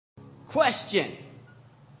Question.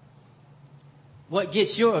 What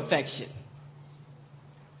gets your affection?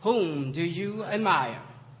 Whom do you admire?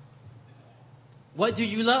 What do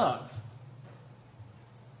you love?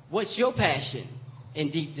 What's your passion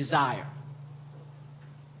and deep desire?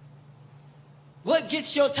 What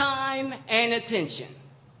gets your time and attention?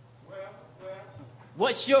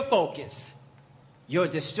 What's your focus?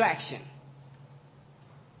 Your distraction?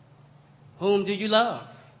 Whom do you love?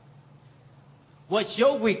 What's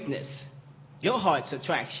your weakness? Your heart's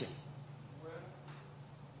attraction?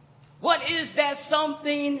 What is that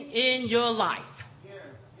something in your life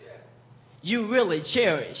you really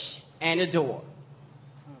cherish and adore?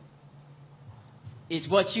 It's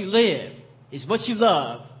what you live. It's what you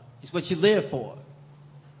love. It's what you live for.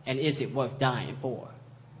 And is it worth dying for?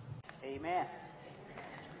 Amen.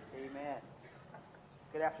 Amen.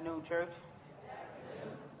 Good afternoon, church.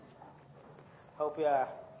 Hope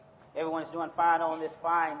everyone is doing fine on this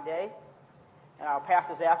fine day. And our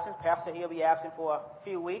pastor's absent. Pastor, he'll be absent for a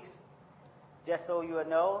few weeks. Just so you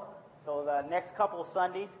know. So the next couple of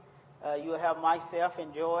Sundays, you'll have myself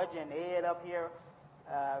and George and Ed up here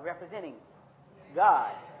representing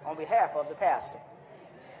God on behalf of the pastor.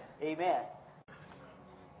 Amen.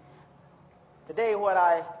 Today what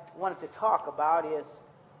I wanted to talk about is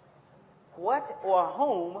what or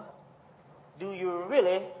whom do you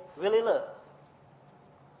really, really love?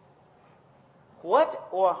 What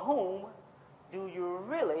or whom do you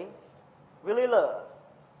really, really love?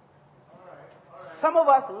 Some of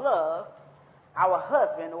us love our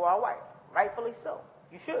husband or our wife. Rightfully so.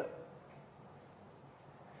 You should.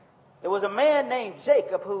 There was a man named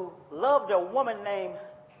Jacob who loved a woman named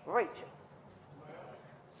Rachel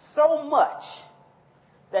so much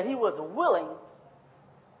that he was willing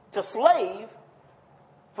to slave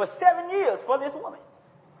for 7 years for this woman.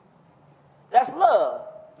 That's love,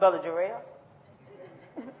 Brother Jarrell.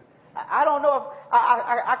 I don't know if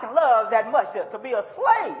I can love that much to be a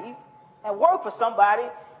slave and work for somebody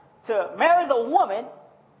to marry the woman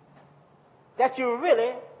that you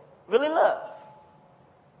really, really love.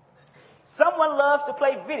 Someone loves to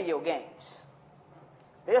play video games.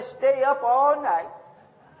 They'll stay up all night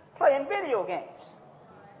playing video games.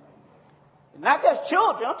 Not just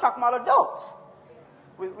children, I'm talking about adults.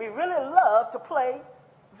 We really love to play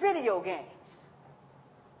video games.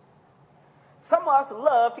 Some of us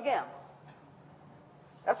love to gamble.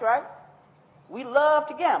 That's right. We love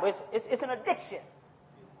to gamble. It's an addiction.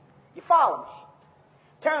 You follow me?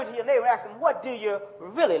 Turn to your neighbor and ask them, what do you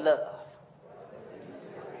really love?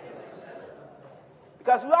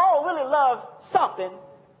 Because we all really love something,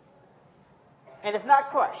 and it's not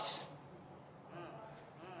Christ.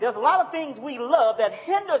 There's a lot of things we love that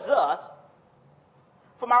hinders us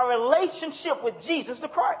from our relationship with Jesus the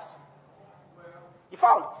Christ. You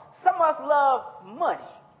follow me? Some of us love money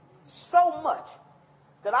so much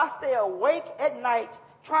that I stay awake at night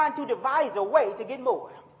trying to devise a way to get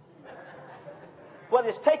more. Whether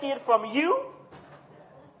it's taking it from you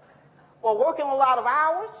or working a lot of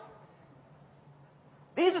hours.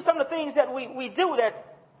 These are some of the things that we do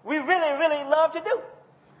that we really, really love to do.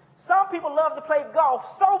 Some people love to play golf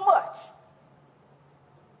so much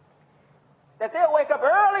that they'll wake up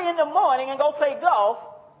early in the morning and go play golf,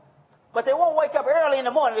 but they won't wake up early in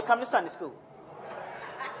the morning to come to Sunday school.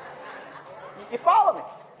 You follow me?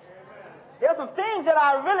 There's some things that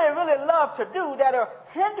I really, really love to do that are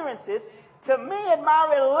hindrances to me and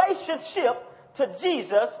my relationship to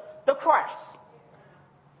Jesus the Christ.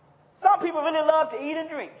 Some people really love to eat and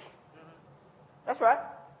drink. That's right.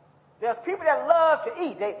 There's people that love to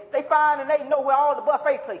eat. They find and they know where all the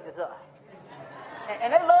buffet places are.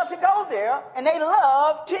 And they love to go there, and they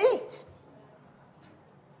love to eat.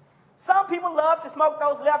 Some people love to smoke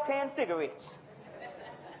those left-hand cigarettes.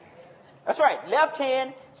 That's right,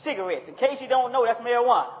 left-hand cigarettes. In case you don't know, that's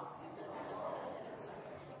marijuana.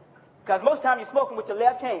 Because most of the time you're smoking with your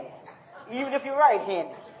left hand, even if you're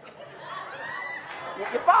right-handed.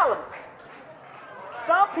 You follow me?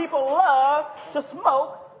 Some people love to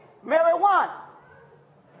smoke marijuana.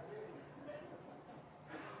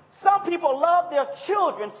 Some people love their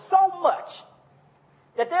children so much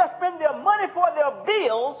that they'll spend their money for their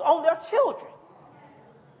bills on their children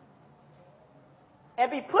and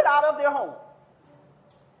be put out of their home.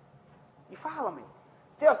 You follow me?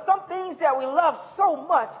 There are some things that we love so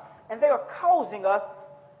much, and they are causing us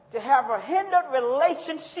to have a hindered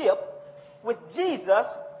relationship with Jesus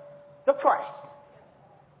the Christ.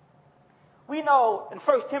 We know in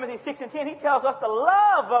 1 Timothy 6:10, he tells us the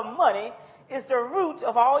love of money is the root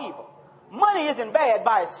of all evil. Money isn't bad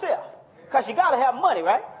by itself, because you got to have money,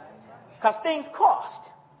 right? Because things cost.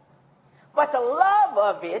 But the love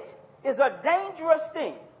of it is a dangerous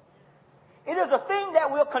thing. It is a thing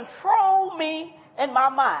that will control me and my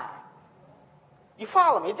mind. You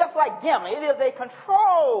follow me? It's just like gambling. It is a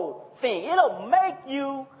control thing. It'll make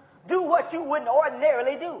you do what you wouldn't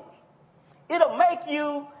ordinarily do. It'll make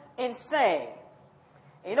you insane.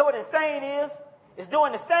 And you know what insane is? It's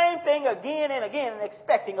doing the same thing again and again and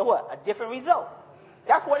expecting a what? A different result.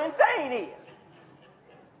 That's what insane is.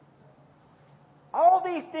 All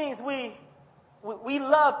these things we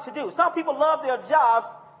love to do. Some people love their jobs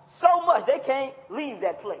so much they can't leave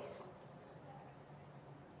that place.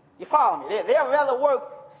 You follow me? They'd rather work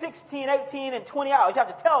 16, 18, and 20 hours. You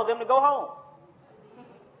have to tell them to go home.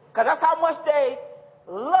 Because that's how much they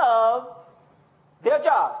love their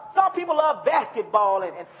job. Some people love basketball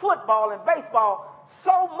and football and baseball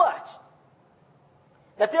so much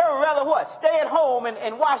that they'd rather what? Stay at home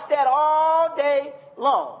and watch that all day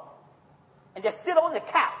long. And just sit on the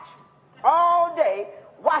couch all day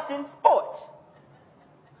watching sports.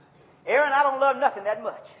 Aaron, I don't love nothing that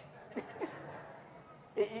much.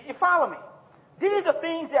 You follow me? These are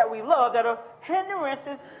things that we love that are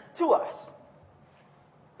hindrances to us.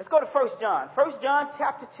 Let's go to 1 John. 1 John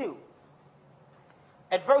chapter 2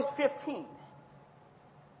 at verse 15.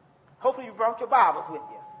 Hopefully you brought your Bibles with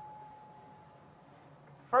you.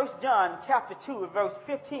 1 John chapter 2 at verse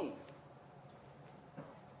 15.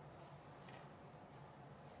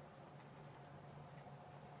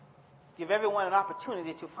 Give everyone an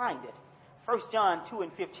opportunity to find it. 1 John 2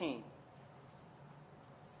 and 15.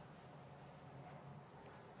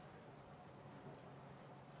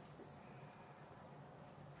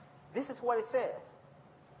 This is what it says.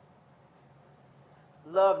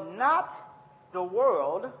 Love not the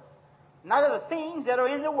world, neither the things that are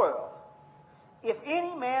in the world. If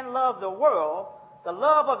any man love the world, the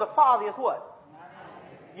love of the Father is what?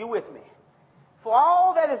 You with me? For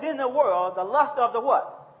all that is in the world, the lust of the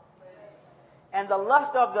what? And the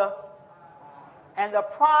lust of and the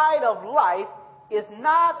pride of life is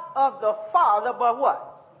not of the Father, but what?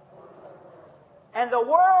 And the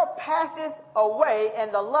world passeth away,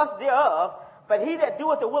 and the lust thereof, but he that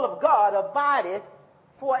doeth the will of God abideth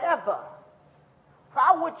forever.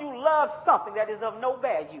 Why would you love something that is of no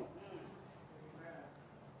value?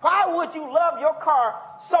 Why would you love your car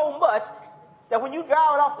so much that when you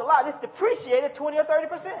drive it off the lot, it's depreciated 20 or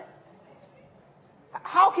 30%?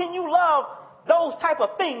 How can you love those type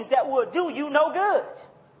of things that will do you no good?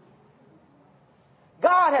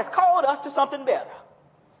 God has called us to something better.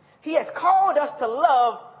 He has called us to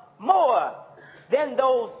love more than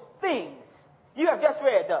those things. You have just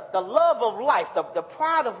read the love of life, the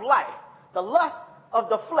pride of life, the lust of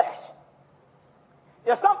the flesh.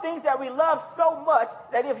 There are some things that we love so much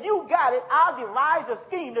that if you got it, I'll devise a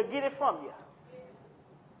scheme to get it from you.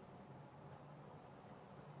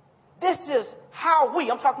 This is how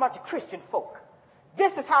I'm talking about the Christian folk.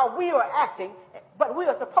 This is how we are acting, but we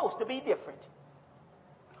are supposed to be different.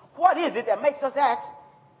 What is it that makes us act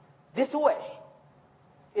this way?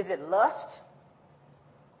 Is it lust?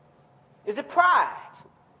 Is it pride?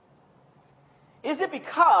 Is it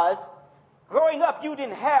because growing up you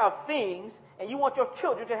didn't have things and you want your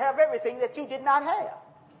children to have everything that you did not have?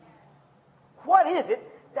 What is it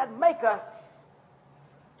that make us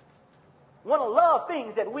want to love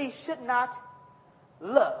things that we should not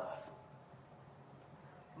love?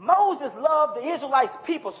 Moses loved the Israelites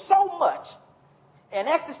people so much in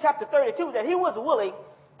Exodus chapter 32 that he was willing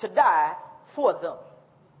to die for them.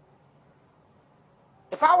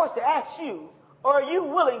 If I was to ask you, are you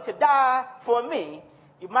willing to die for me?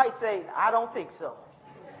 You might say, I don't think so.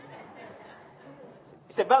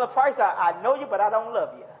 You say, Brother Price, I know you, but I don't love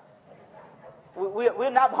you. We're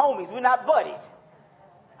not homies. We're not buddies.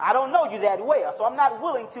 I don't know you that well, so I'm not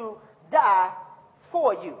willing to die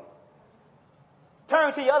for you.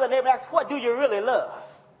 Turn to your other neighbor and ask, what do you really love?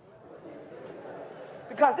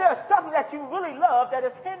 Because there's something that you really love that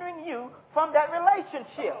is hindering you from that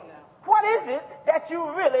relationship. What is it that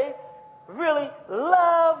you really, really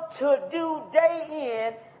love to do day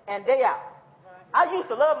in and day out? I used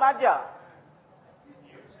to love my job.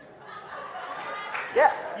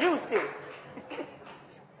 Yeah, used to.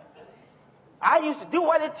 I used to do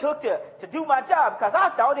what it took to do my job because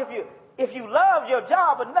I thought if you loved your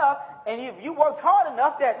job enough and if you worked hard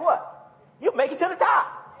enough, that what? You make it to the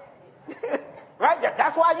top. Right?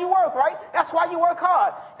 That's why you work, right? That's why you work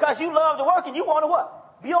hard. Because you love to work and you want to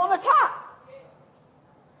what? Be on the top.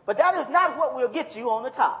 But that is not what will get you on the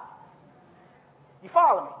top. You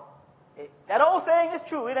follow me? That old saying is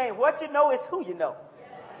true. It ain't what you know, it's who you know.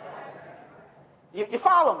 You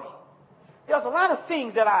follow me? There's a lot of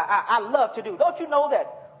things that I love to do. Don't you know that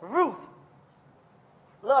Ruth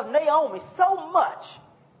loved Naomi so much?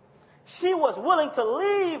 she was willing to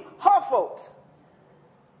leave her folks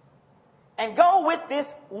and go with this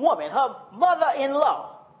woman, her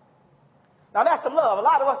mother-in-law. Now that's some love. A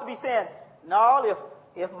lot of us would be saying, no,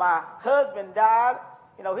 if my husband died,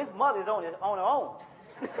 his mother's on her own.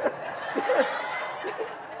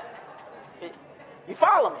 You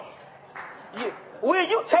follow me? Will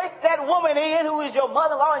you take that woman in who is your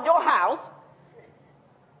mother-in-law in your house,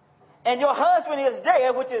 and your husband is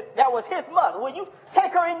dead, that was his mother? Will you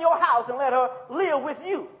take her in your house and let her live with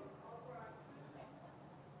you?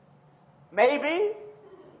 Maybe,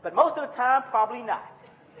 but most of the time, probably not.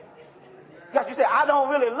 Because you say, I don't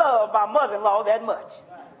really love my mother-in-law that much.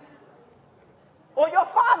 Or your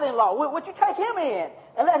father-in-law, would you take him in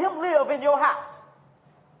and let him live in your house?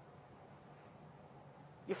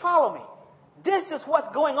 You follow me? This is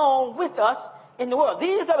what's going on with us in the world.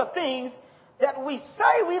 These are the things that we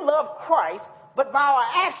say we love Christ, but by our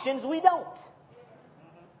actions we don't.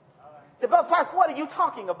 So, Brother Price, what are you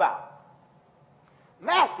talking about?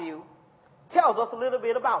 Matthew tells us a little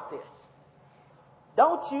bit about this.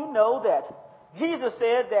 Don't you know that Jesus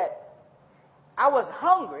said that I was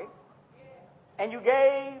hungry and you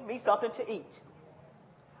gave me something to eat?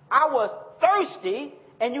 I was thirsty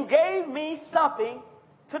and you gave me something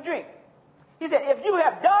to drink. He said, if you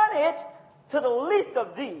have done it to the least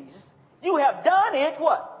of these, you have done it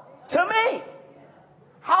what? To me.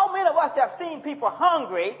 How many of us have seen people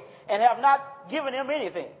hungry and have not given them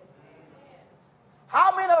anything?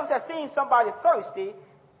 How many of us have seen somebody thirsty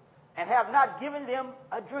and have not given them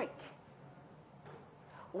a drink?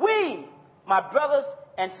 We, my brothers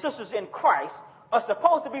and sisters in Christ, are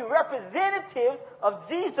supposed to be representatives of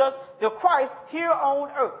Jesus the Christ here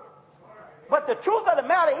on earth. But the truth of the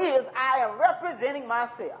matter is, I am representing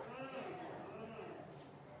myself.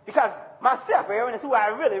 Because myself, Aaron, is who I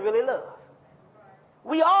really, really love.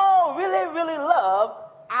 We all really, really love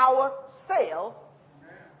ourselves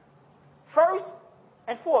first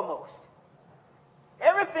and foremost.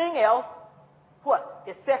 Everything else, what?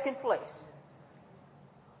 Is second place.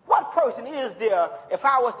 What person is there, if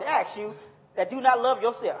I was to ask you, that do not love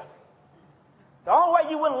yourself? The only way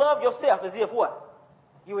you wouldn't love yourself is if what?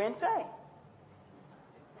 You're insane.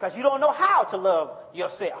 Because you don't know how to love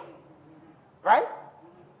yourself. Right?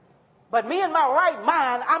 But me in my right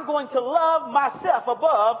mind, I'm going to love myself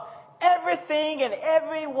above everything and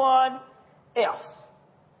everyone else.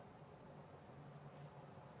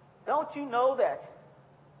 Don't you know that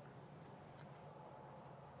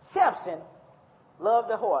Samson loved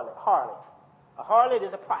a harlot? A harlot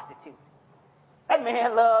is a prostitute. That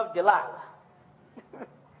man loved Delilah.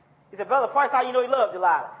 He said, Brother Price, how you know he loved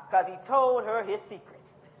Delilah? Because he told her his secret.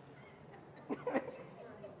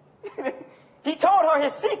 He told her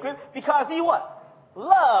his secret because he what?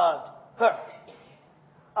 Loved her.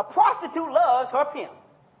 A prostitute loves her pimp,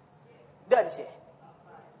 doesn't she?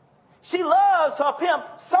 She loves her pimp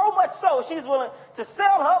so much so she's willing to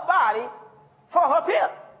sell her body for her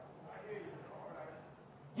pimp.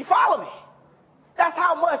 You follow me? That's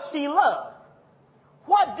how much she loves.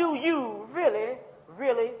 What do you really,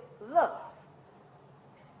 really love?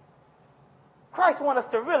 Christ wants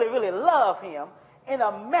us to really, really love him in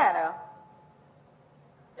a manner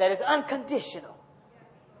that is unconditional,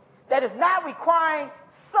 that is not requiring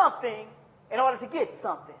something in order to get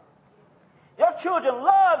something. Your children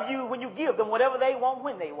love you when you give them whatever they want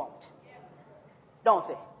when they want, don't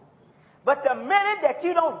they? But the minute that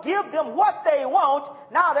you don't give them what they want,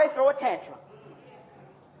 now they throw a tantrum.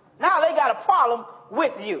 Now they got a problem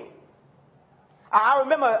with you. I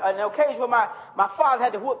remember an occasion where my father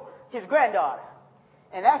had to whoop his granddaughter.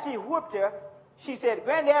 And after he whooped her, she said,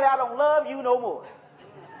 Granddaddy, I don't love you no more.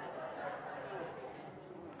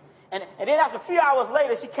 And then after a few hours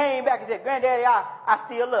later, she came back and said, Granddaddy, I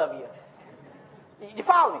still love you. You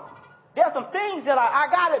follow me? There's some things that I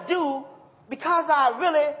got to do because I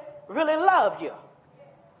really, really love you.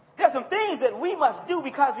 There's some things that we must do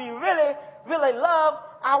because we really, really love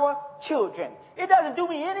our children. It doesn't do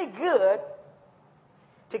me any good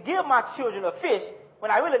to give my children a fish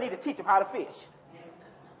when I really need to teach them how to fish.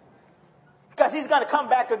 Because he's going to come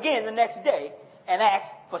back again the next day and ask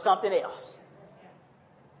for something else.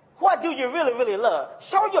 What do you really, really love?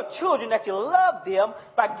 Show your children that you love them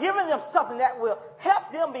by giving them something that will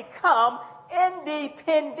help them become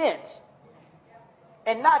independent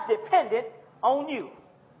and not dependent on you.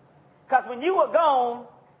 Because when you are gone,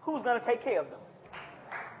 who's going to take care of them?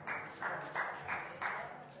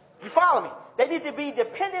 You follow me? They need to be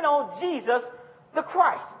dependent on Jesus, the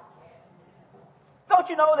Christ. Don't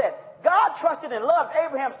you know that God trusted and loved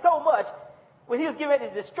Abraham so much when he was getting ready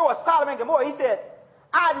to destroy Sodom and Gomorrah? He said,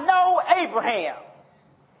 I know Abraham.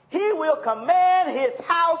 He will command his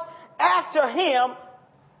house after him,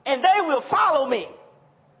 and they will follow me.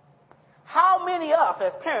 How many of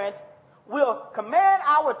us as parents will command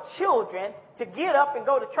our children to get up and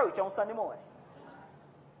go to church on Sunday morning?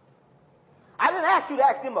 I didn't ask you to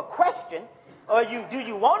ask them a question, or do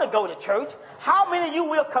you want to go to church? How many of you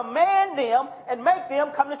will command them and make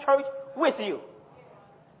them come to church with you?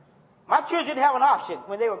 My children didn't have an option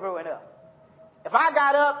when they were growing up. If I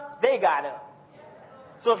got up, they got up.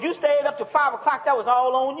 So if you stayed up to 5 o'clock, that was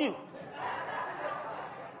all on you.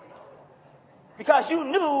 Because you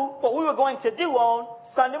knew what we were going to do on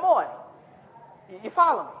Sunday morning. You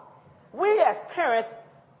follow me? We as parents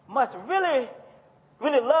must really,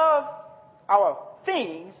 really love our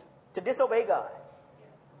things to disobey God.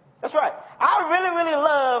 That's right. I really, really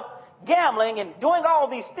love gambling and doing all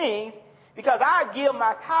these things because I give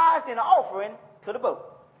my tithes and offering to the boat.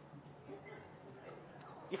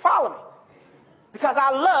 You follow me? Because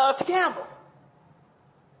I love to gamble.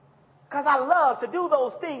 Because I love to do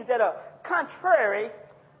those things that are contrary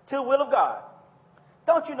to the will of God.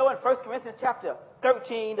 Don't you know in 1 Corinthians chapter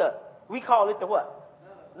 13, we call it the what?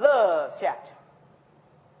 Love chapter.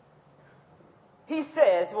 He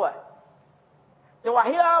says what? Do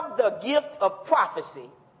I have the gift of prophecy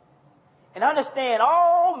and understand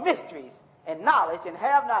all mysteries and knowledge and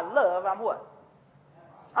have not love, I'm what?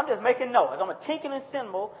 I'm just making noise. I'm a tinkling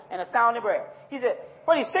cymbal and a sounding brass. He said,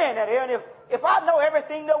 what he's saying that, Aaron, if I know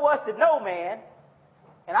everything there was to know, man,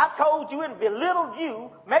 and I told you and belittled you,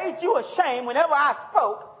 made you ashamed whenever I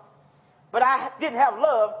spoke, but I didn't have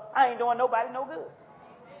love, I ain't doing nobody no good.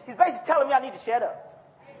 He's basically telling me I need to shut up.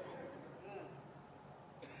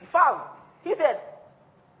 You follow me? He said,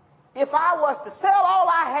 if I was to sell all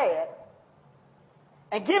I had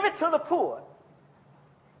and give it to the poor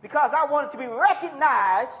because I wanted to be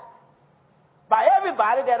recognized by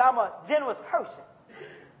everybody that I'm a generous person,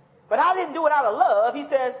 but I didn't do it out of love, he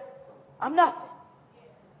says, I'm nothing.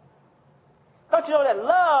 Don't you know that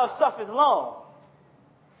love suffers long?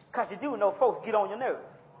 Because you do know folks get on your nerves.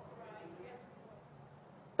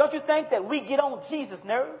 Don't you think that we get on Jesus'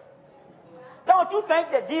 nerves? Don't you think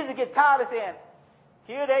that Jesus gets tired of saying,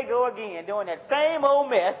 here they go again, doing that same old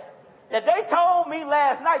mess that they told me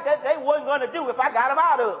last night that they wasn't going to do if I got them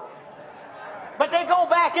out of it. But they go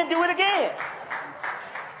back and do it again.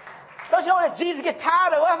 Don't you know that Jesus gets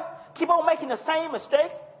tired of us? Keep on making the same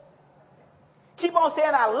mistakes. Keep on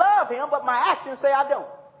saying I love him, but my actions say I don't.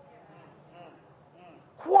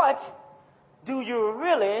 What do you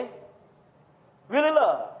really, really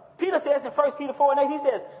love? Peter says in 1 Peter 4:8, he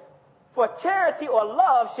says, for charity or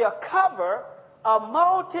love shall cover a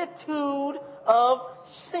multitude of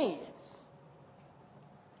sins.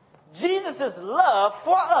 Jesus' love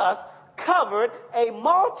for us covered a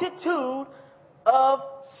multitude of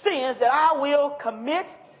sins that I will commit,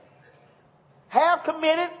 have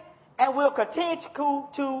committed, and will continue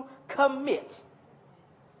to commit.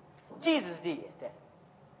 Jesus did that.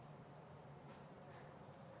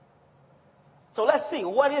 So let's see,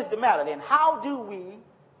 what is the matter then? How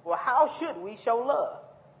should we show love?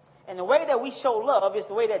 And the way that we show love is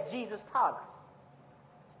the way that Jesus taught us.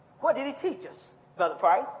 What did he teach us, Brother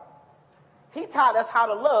Price? He taught us how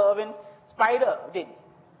to love in spite of, didn't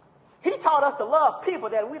he? He taught us to love people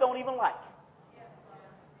that we don't even like.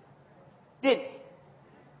 Didn't he?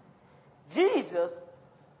 Jesus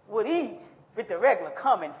would eat with the regular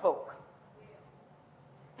common folk.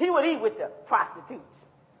 He would eat with the prostitutes.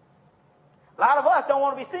 A lot of us don't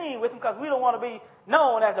want to be seen with them because we don't want to be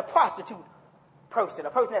known as a prostitute person, a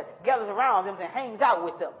person that gathers around them and hangs out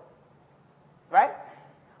with them. Right?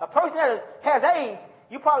 A person that has AIDS,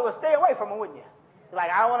 you probably would stay away from him, wouldn't you? Like,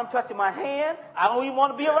 I don't want him touching my hand. I don't even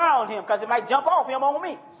want to be around him because it might jump off him on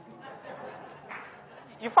me.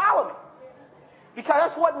 You follow me? Because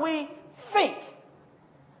that's what we think.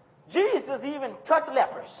 Jesus even touched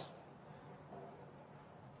lepers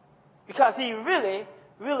because he really,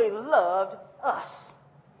 really loved us.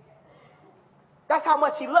 That's how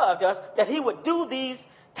much he loved us, that he would do these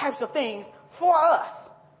types of things for us.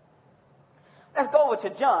 Let's go over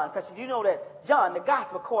to John, because you know that John, the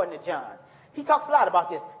gospel according to John, he talks a lot about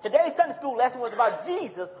this. Today's Sunday school lesson was about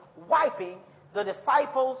Jesus wiping the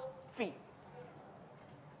disciples' feet.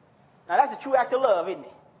 Now that's a true act of love, isn't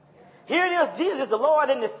it? Here it is, Jesus, the Lord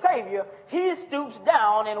and the Savior, he stoops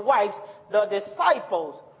down and wipes the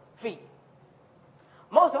disciples' feet.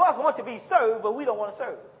 Most of us want to be served, but we don't want to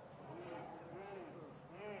serve.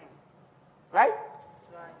 Right?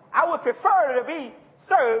 I would prefer to be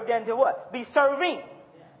served than to what? Be serving.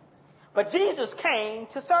 But Jesus came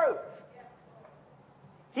to serve.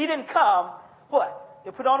 He didn't come, what?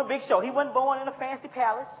 To put on a big show. He wasn't born in a fancy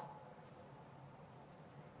palace.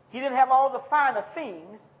 He didn't have all the finer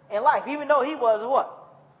things in life, even though he was what?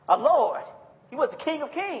 A Lord. He was the King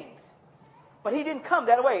of Kings. But he didn't come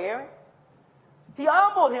that way, Aaron. He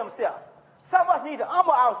humbled himself. Some of us need to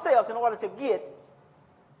humble ourselves in order to get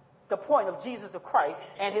the point of Jesus the Christ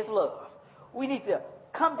and his love. We need to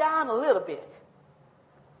come down a little bit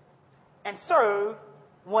and serve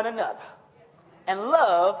one another and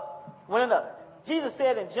love one another. Jesus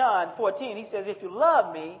said in John 14, he says, if you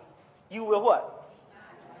love me, you will what?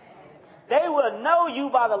 They will know you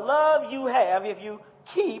by the love you have if you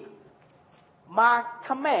keep my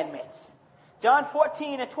commandments. John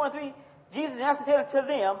 14:23, Jesus answered said unto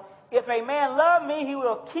them, if a man love me, he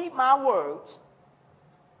will keep my words,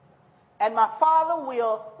 and my Father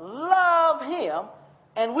will love him,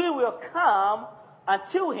 and we will come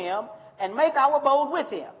unto him and make our abode with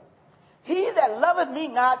him. He that loveth me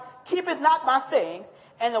not keepeth not my sayings,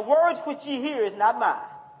 and the words which ye hear is not mine,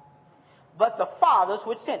 but the Father's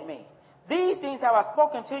which sent me. These things have I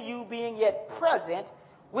spoken to you, being yet present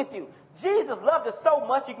with you. Jesus loved us so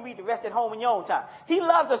much, you can read the rest at home in your own time. He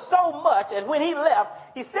loves us so much, and when he left,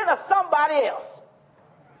 he sent us somebody else,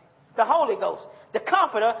 the Holy Ghost, the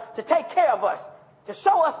Comforter, to take care of us, to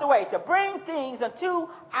show us the way, to bring things unto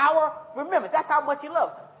our remembrance. That's how much he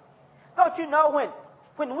loves us. Don't you know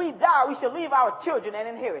when we die, we should leave our children an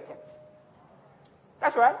inheritance?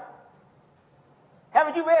 That's right.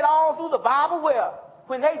 Haven't you read all through the Bible where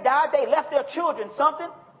when they died, they left their children something?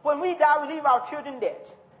 When we die, we leave our children debt.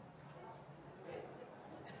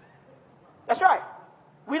 That's right.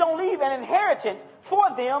 We don't leave an inheritance for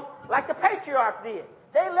them like the patriarchs did.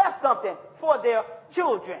 They left something for their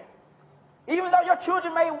children. Even though your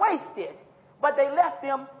children may waste it, but they left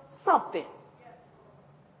them something.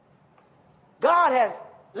 God has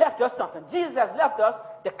left us something. Jesus has left us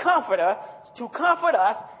the Comforter to comfort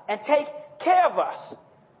us and take care of us.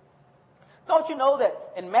 Don't you know that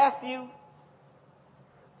in Matthew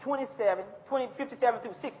 57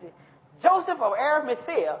 through 60, Joseph of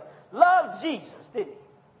Arimathea loved Jesus, didn't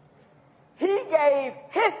he? He gave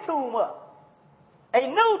his tomb up, a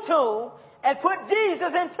new tomb, and put Jesus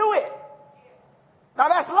into it. Now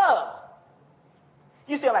that's love.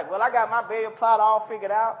 You say like, well, I got my burial plot all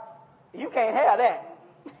figured out. You can't have that.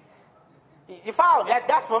 You follow me?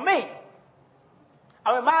 That's for me.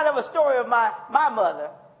 I'm reminded of a story of my mother.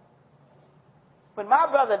 When my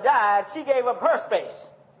brother died, she gave up her space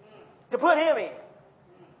to put him in,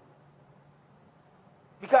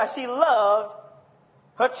 because she loved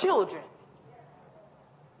her children.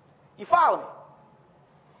 You follow me?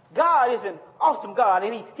 God is an awesome God,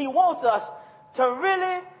 and He wants us to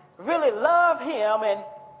really, really love Him and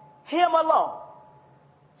Him alone.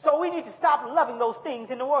 So we need to stop loving those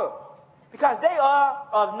things in the world, because they are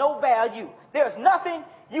of no value. There's nothing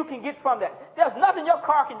you can get from that. There's nothing your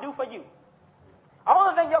car can do for you. The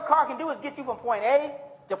only thing your car can do is get you from point A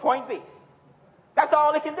to point B. That's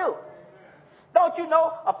all it can do. Don't you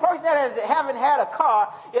know, a person that haven't had a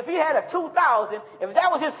car, if he had a 2000, if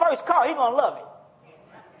that was his first car, he's going to love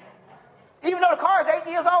it. Even though the car is 8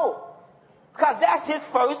 years old. Because that's his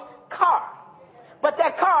first car. But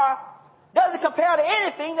that car doesn't compare to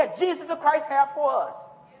anything that Jesus Christ has for us.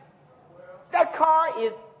 That car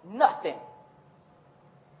is nothing.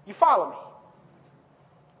 You follow me?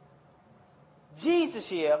 Jesus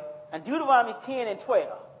here, in Deuteronomy 10 and 12,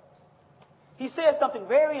 he says something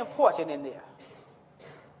very important in there.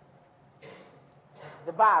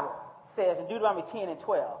 The Bible says in Deuteronomy 10 and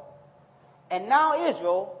 12, and now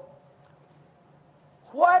Israel,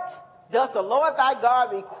 what does the Lord thy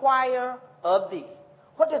God require of thee?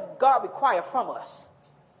 What does God require from us?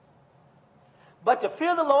 But to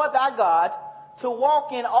fear the Lord thy God, to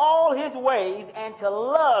walk in all his ways, and to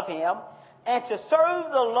love him, and to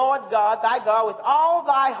serve the Lord God thy God with all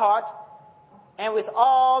thy heart and with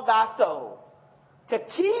all thy soul, to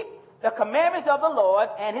keep the commandments of the Lord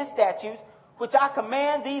and his statutes, which I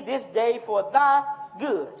command thee this day for thy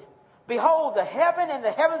good. Behold, the heaven and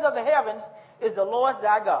the heavens of the heavens is the Lord's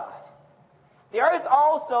thy God. The earth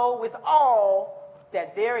also with all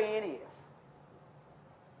that therein is.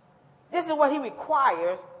 This is what he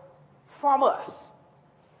requires from us.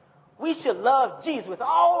 We should love Jesus with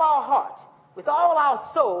all our heart, with all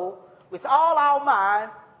our soul, with all our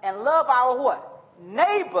mind, and love our what?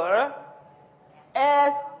 Neighbor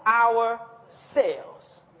as ourselves.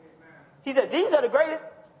 He said, these are the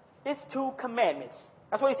greatest two commandments.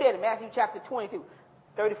 That's what he said in Matthew chapter 22,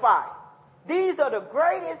 35. These are the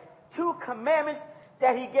greatest two commandments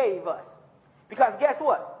that he gave us. Because guess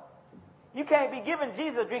what? You can't be giving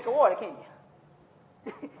Jesus a drink of water, can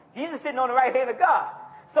you? Jesus is sitting on the right hand of God.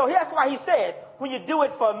 So that's why he says, when you do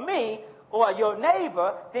it for me or your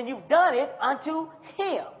neighbor, then you've done it unto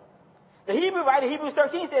him. The Hebrew writer, Hebrews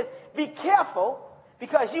 13, says, be careful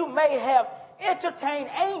because you may have entertained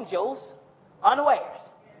angels unawares.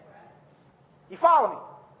 You follow me?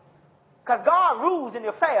 Because God rules in the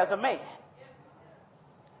affairs of man.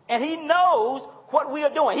 And he knows what we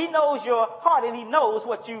are doing. He knows your heart, and he knows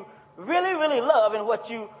what you really, really love and what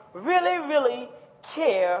you really, really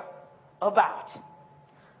care about.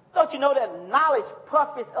 Don't you know that knowledge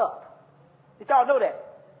puffeth up? Did y'all know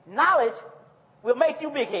that? Knowledge will make you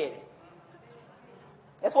big-headed.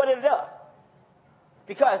 That's what it does.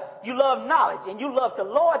 Because you love knowledge and you love to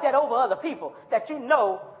lord that over other people that you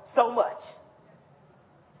know so much.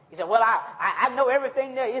 You say, well, I know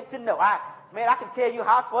everything there is to know. I can tell you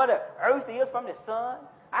how far the earth is from the sun.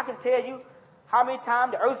 I can tell you how many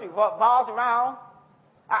times the earth revolves around.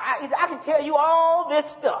 I can tell you all this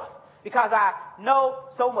stuff because I know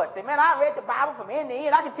so much. Say, man, I read the Bible from end to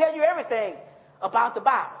end. I can tell you everything about the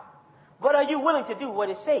Bible. But are you willing to do what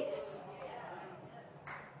it says?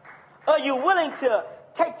 Are you willing to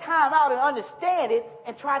take time out and understand it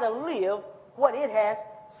and try to live what it has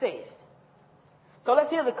said? So let's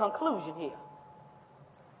hear the conclusion here.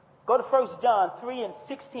 Go to 1 John 3 and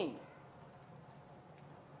 16.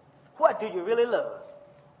 What do you really love?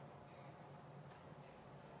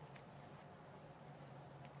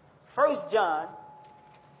 1 John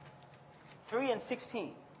 3 and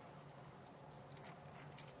 16.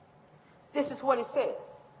 This is what it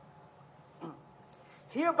says.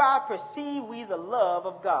 Hereby perceive we the love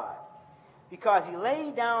of God, because he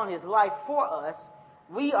laid down his life for us.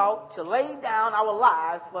 We ought to lay down our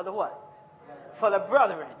lives for the what? For the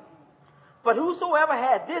brethren. But whosoever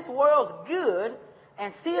hath this world's good,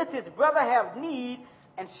 and seeth his brother have need,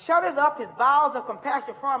 and shutteth up his bowels of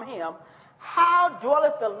compassion from him, how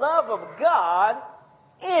dwelleth the love of God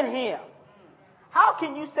in him? How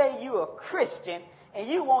can you say you're a Christian and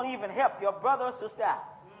you won't even help your brother or sister out?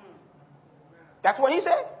 That's what he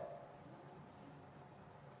said.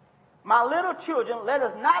 My little children, let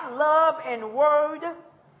us not love in word,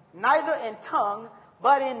 neither in tongue,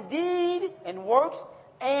 but in deed, in works,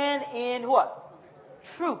 and in what?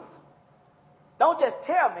 Truth. Don't just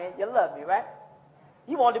tell me you love me, right?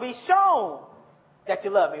 You want to be shown that you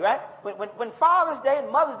love me, right? When Father's Day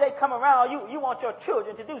and Mother's Day come around, you want your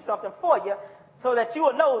children to do something for you so that you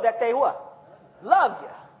will know that they what? Love you.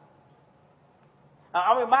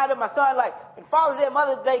 I'm reminded of my son, like, when Father's Day and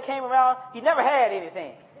Mother's Day came around, he never had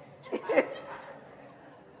anything.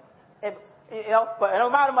 And I'm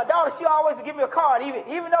reminded of my daughter, she always would give me a card,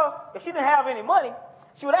 even though if she didn't have any money,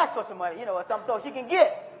 she would ask for some money, or something, so she can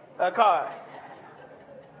get a card.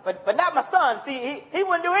 But not my son. See, he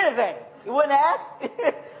wouldn't do anything. He wouldn't ask.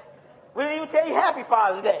 Wouldn't even tell you Happy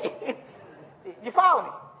Father's Day. You follow me?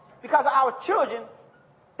 Because our children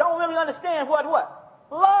don't really understand what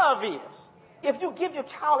love is. If you give your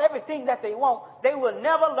child everything that they want, they will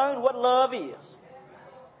never learn what love is.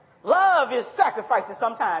 Love is sacrificing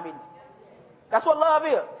sometime, isn't it? That's what love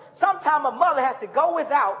is. Sometimes a mother has to go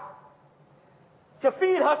without to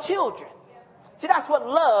feed her children. See, that's what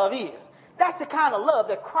love is. That's the kind of love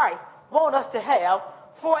that Christ wants us to have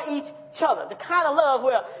for each other. The kind of love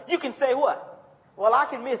where you can say what? Well, I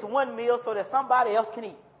can miss one meal so that somebody else can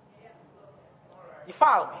eat. You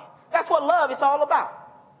follow me? That's what love is all about.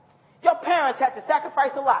 Your parents had to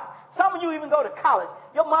sacrifice a lot. Some of you even go to college.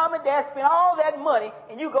 Your mom and dad spend all that money,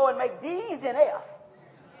 and you go and make D's and F.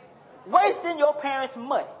 Wasting your parents'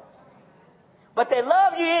 money. But they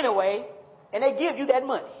love you anyway, and they give you that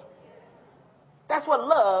money. That's what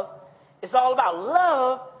love is all about.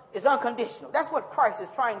 Love is unconditional. That's what Christ is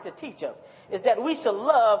trying to teach us, is that we should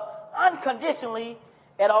love unconditionally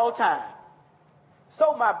at all times.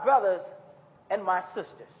 So, my brothers and my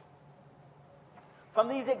sisters, from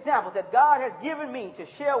these examples that God has given me to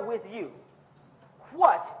share with you,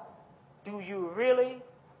 what do you really,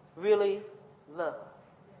 really love?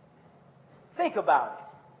 Think about it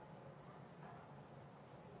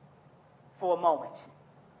for a moment.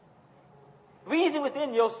 Reason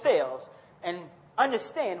within yourselves and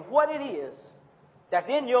understand what it is that's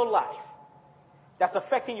in your life that's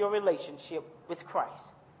affecting your relationship with Christ.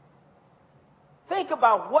 Think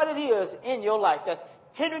about what it is in your life that's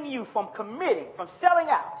hindering you from committing, from selling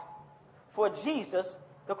out for Jesus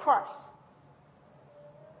the Christ.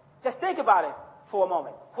 Just think about it for a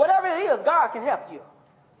moment. Whatever it is, God can help you.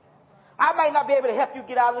 I may not be able to help you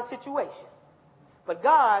get out of the situation, but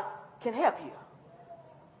God can help you.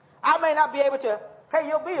 I may not be able to pay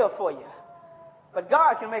your bill for you, but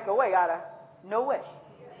God can make a way out of no way.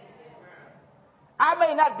 I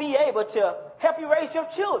may not be able to help you raise your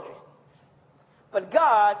children, but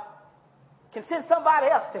God can send somebody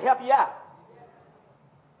else to help you out.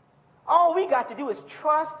 All we got to do is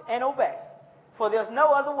trust and obey, for there's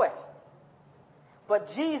no other way but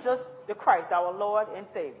Jesus the Christ, our Lord and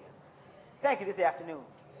Savior. Thank you this afternoon.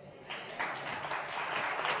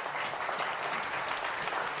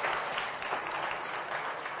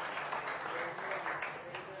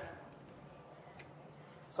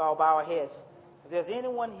 So I'll bow our heads. If there's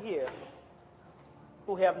anyone here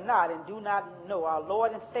who have not and do not know our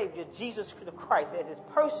Lord and Savior, Jesus the Christ, as his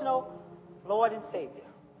personal Lord and Savior,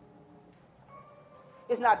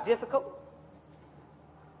 it's not difficult.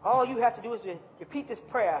 All you have to do is repeat this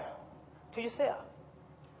prayer to yourself.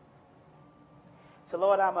 So,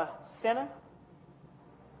 Lord, I'm a sinner.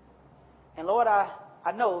 And, Lord, I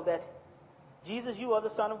know that, Jesus, you are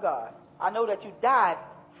the Son of God. I know that you died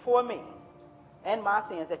for me and my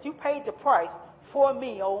sins, that you paid the price for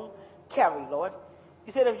me on Calvary, Lord.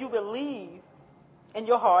 You said if you believe in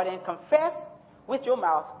your heart and confess with your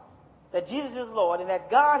mouth that Jesus is Lord and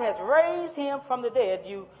that God has raised him from the dead,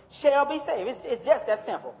 you shall be saved. It's just that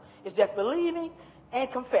simple. It's just believing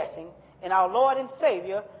and confessing in our Lord and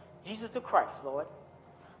Savior, Jesus the Christ, Lord.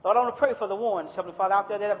 Lord, I want to pray for the ones, Heavenly Father, out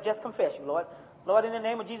there that have just confessed you, Lord. Lord, in the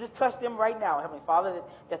name of Jesus, touch them right now, Heavenly Father,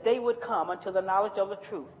 that they would come unto the knowledge of the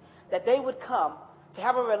truth, that they would come to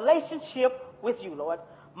have a relationship with you, Lord.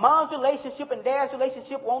 Mom's relationship and dad's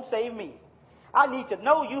relationship won't save me. I need to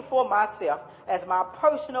know you for myself as my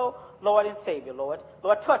personal Lord and Savior, Lord.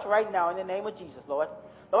 Lord, touch right now in the name of Jesus, Lord.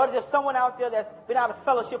 Lord, if there's someone out there that's been out of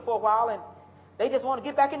fellowship for a while and they just want to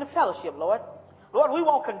get back into fellowship, Lord. Lord, we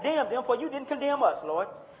won't condemn them, for you didn't condemn us, Lord.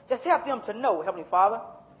 Just help them to know, Heavenly Father,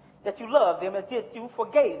 that you love them and that you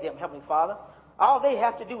forgave them, Heavenly Father. All they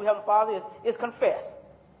have to do, Heavenly Father, is confess.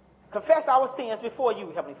 Confess our sins before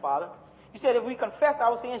you, Heavenly Father. You said if we confess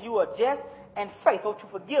our sins, you are just and faithful to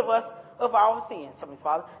forgive us of our sins, Heavenly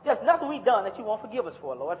Father. There's nothing we've done that you won't forgive us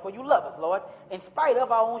for, Lord, for you love us, Lord, in spite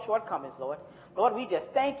of our own shortcomings, Lord. Lord, we just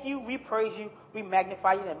thank you, we praise you, we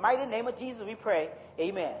magnify you. In the mighty name of Jesus, we pray.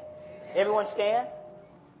 Amen. Everyone stand.